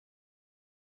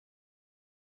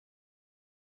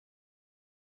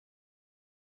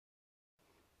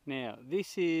Now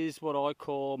this is what I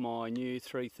call my new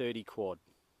 330 quad.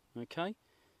 Okay,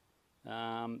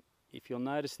 if you'll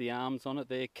notice the arms on it,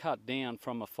 they're cut down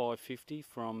from a 550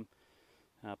 from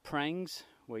prangs,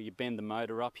 where you bend the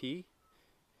motor up here,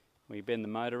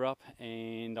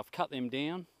 and I've cut them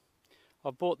down.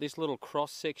 I've bought this little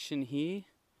cross section here.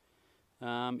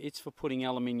 It's for putting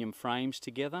aluminium frames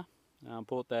together.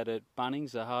 Bought that at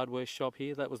Bunnings, a hardware shop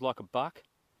here. That was like $1,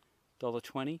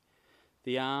 $1.20.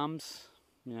 The arms,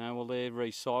 you know, well, they're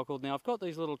recycled. Now I've got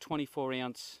these little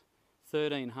 24-ounce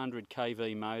 1300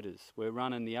 kV motors. We're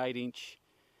running the 8-inch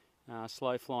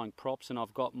slow flying props, and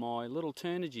I've got my little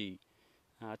Turnigy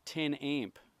 10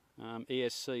 amp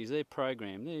ESCs. They're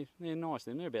programmed. They're nice.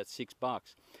 They're about $6.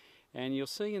 And you'll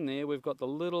see in there we've got the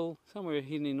little, somewhere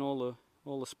hidden in all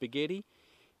the spaghetti,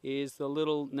 is the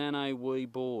little nano wee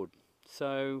board.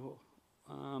 So,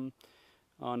 and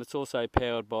it's also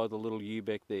powered by the little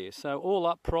U-Beck there. So all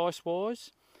up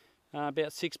price-wise, about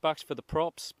 $6 for the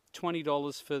props,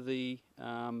 $20 for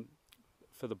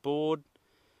the board,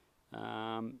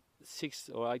 $6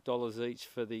 or $8 each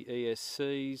for the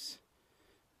ESCs.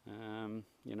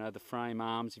 You know, the frame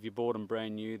arms, if you bought them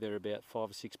brand new, they're about $5 or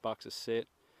 $6 a set.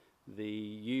 The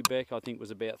U-Beck I think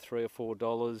was about $3 or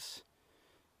 $4.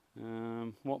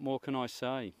 What more can I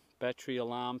say? Battery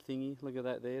alarm thingy, look at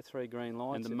that there, 3 green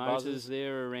lights. And the motors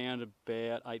there are around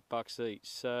about $8 each.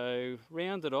 So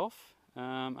round it off,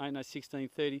 8, no, 16,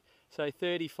 30, say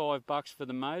 $35 for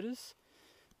the motors,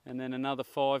 and then another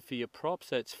 5 for your props,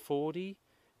 that's 40,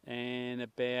 and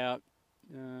about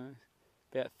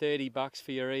 $30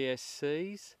 for your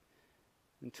ESCs,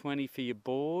 and 20 for your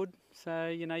board. So,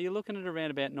 you know, you're looking at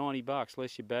around about $90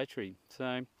 less your battery.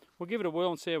 So we'll give it a whirl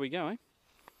and see how we go, eh?